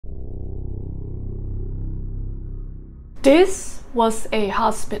This was a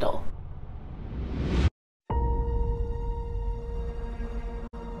hospital.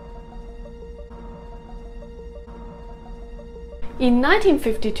 In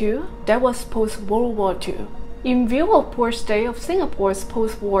 1952, that was post-World War II. In view of poor state of Singapore's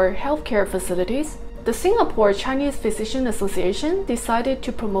post-war healthcare facilities, the Singapore Chinese Physician Association decided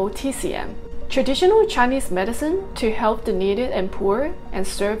to promote TCM, traditional Chinese medicine, to help the needy and poor and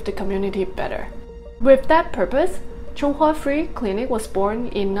serve the community better. With that purpose, Chung Hua Free Clinic was born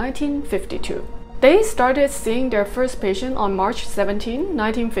in 1952. They started seeing their first patient on March 17,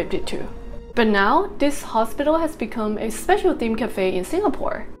 1952. But now, this hospital has become a special theme cafe in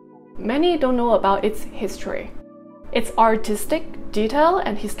Singapore. Many don't know about its history. It's artistic, detailed,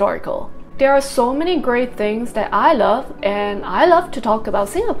 and historical. There are so many great things that I love, and I love to talk about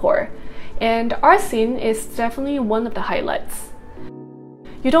Singapore. And the art scene is definitely one of the highlights.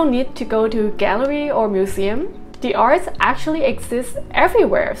 You don't need to go to gallery or museum. The arts actually exist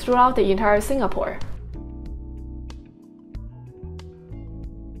everywhere throughout the entire Singapore.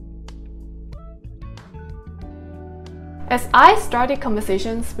 As I started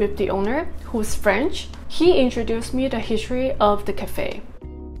conversations with the owner, who's French, he introduced me the history of the cafe.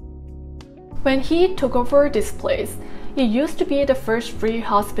 When he took over this place, it used to be the first free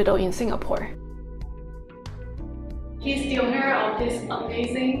hospital in Singapore. He's the owner of this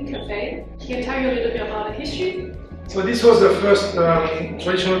amazing cafe. Can you tell you a little bit about the history? So this was the first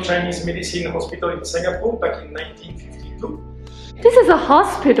traditional Chinese medicine hospital in Singapore back in 1952. This is a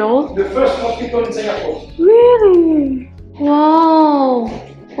hospital? The first hospital in Singapore. Really? Wow!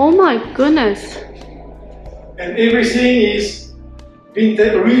 Oh my goodness! And everything is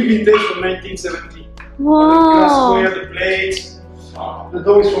vintage, real vintage from 1970. Wow! The glassware, the plates, the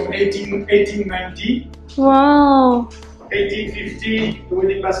door is from 1890. Wow! 1850, the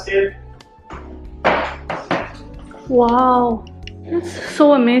wedding basket. Wow! That's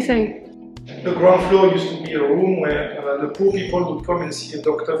so amazing. The ground floor used to be a room where the poor people would come and see a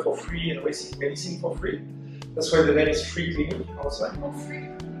doctor for free and receive medicine for free. That's why the name is Free Clinic outside.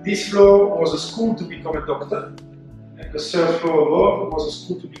 This floor was a school to become a doctor, and the third floor above was a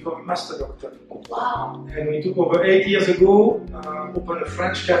school to become a master doctor. Wow! And we took over 8 years ago, opened a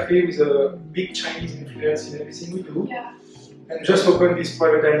French cafe with a big Chinese influence in everything we do, Yeah. and just opened this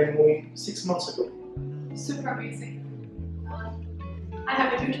private dining room 6 months ago. Super amazing. I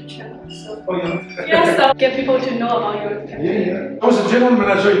have a YouTube channel, so Oh yeah? yes, so get people to know about your cafe. Yeah. I was a general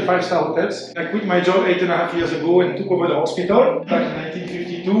manager in 5-star hotels. I quit my job 8.5 years ago and took over the hospital back in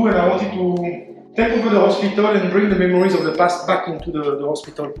 1952, and I wanted to take over the hospital and bring the memories of the past back into the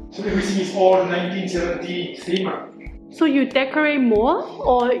hospital. So everything is all 1970 theme. So you decorate more,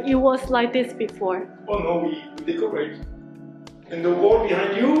 or it was like this before? Oh no, we decorate. And the wall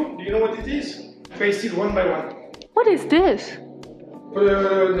behind you, do you know what it is? Pasted one by one. What is this? For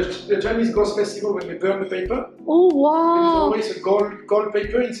the Chinese Ghost Festival, when we burn the paper, Oh there's wow! always a gold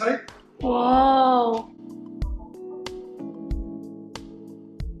paper inside. Wow!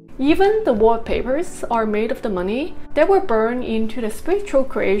 Even the wallpapers are made of the money that were burned into the spiritual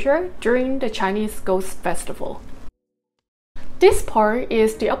creator during the Chinese Ghost Festival. This part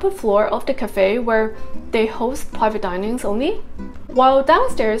is the upper floor of the cafe where they host private dinings only, while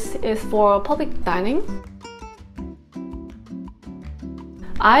downstairs is for public dining.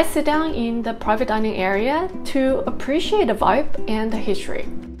 I sit down in the private dining area to appreciate the vibe and the history.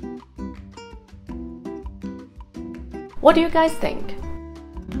 What do you guys think?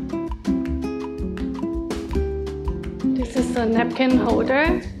 This is a napkin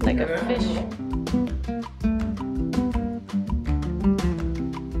holder, like a fish.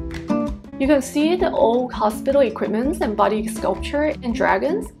 You can see the old hospital equipment and body sculpture and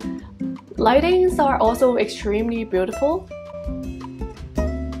dragons. Lightings are also extremely beautiful.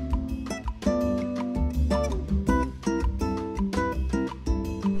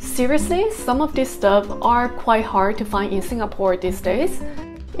 Seriously, some of this stuff are quite hard to find in Singapore these days.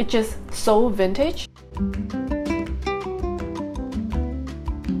 It's just so vintage.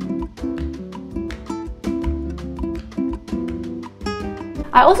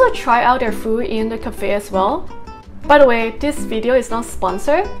 I also try out their food in the cafe as well. By the way, this video is not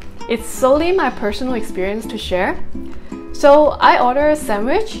sponsored. It's solely my personal experience to share. So I ordered a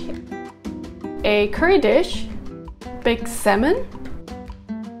sandwich, a curry dish, baked salmon,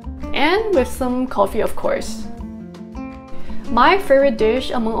 and with some coffee, of course. My favorite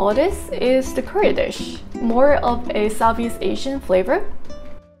dish among all this is the curry dish, more of a Southeast Asian flavor.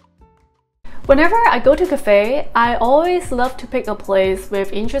 Whenever I go to a cafe, I always love to pick a place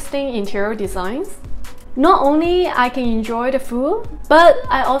with interesting interior designs. Not only I can enjoy the food, but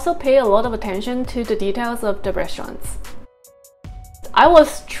I also pay a lot of attention to the details of the restaurants. I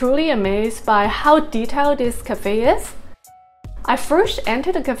was truly amazed by how detailed this cafe is. I first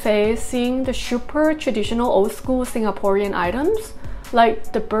entered the cafe seeing the super traditional old school Singaporean items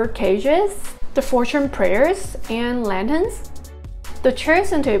like the bird cages, the fortune prayers, and lanterns. The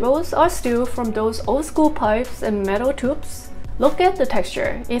chairs and tables are still from those old school pipes and metal tubes. Look at the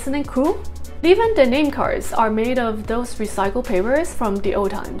texture, isn't it cool? Even the name cards are made of those recycled papers from the old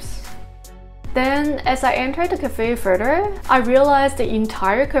times. Then, as I entered the cafe further, I realized the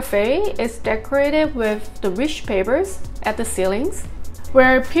entire cafe is decorated with the wish papers at the ceilings,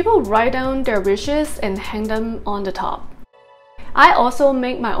 where people write down their wishes and hang them on the top. I also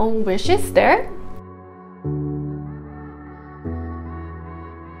make my own wishes there.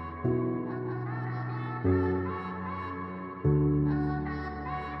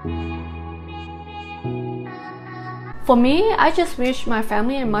 For me, I just wish my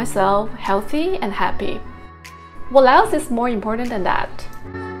family and myself healthy and happy. What else is more important than that?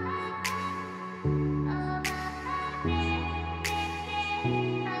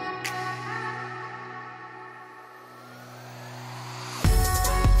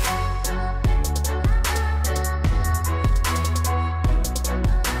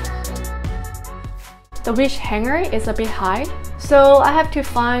 The wish hanger is a bit high, so I have to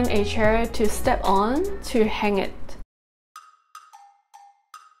find a chair to step on to hang it.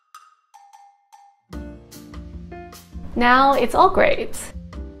 Now it's all great.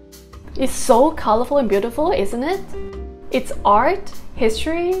 It's so colorful and beautiful, isn't it? It's art,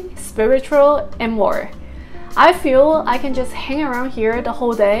 history, spiritual, and more. I feel I can just hang around here the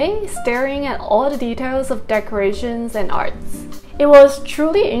whole day, staring at all the details of decorations and arts. It was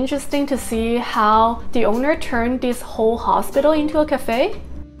truly interesting to see how the owner turned this whole hospital into a cafe,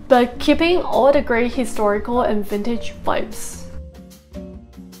 but keeping all the great historical and vintage vibes.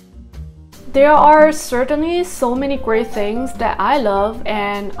 There are certainly so many great things that I love,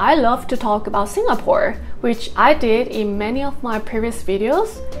 and I love to talk about Singapore, which I did in many of my previous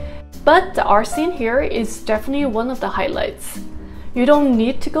videos, but the art scene here is definitely one of the highlights. You don't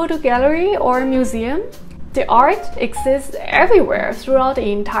need to go to a gallery or a museum. The art exists everywhere throughout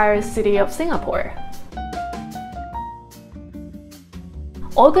the entire city of Singapore.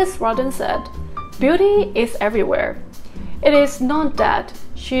 August Rodin said, "Beauty is everywhere. It is not that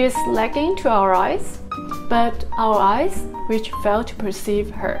she is lacking to our eyes, but our eyes which fail to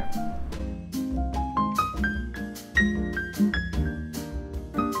perceive her."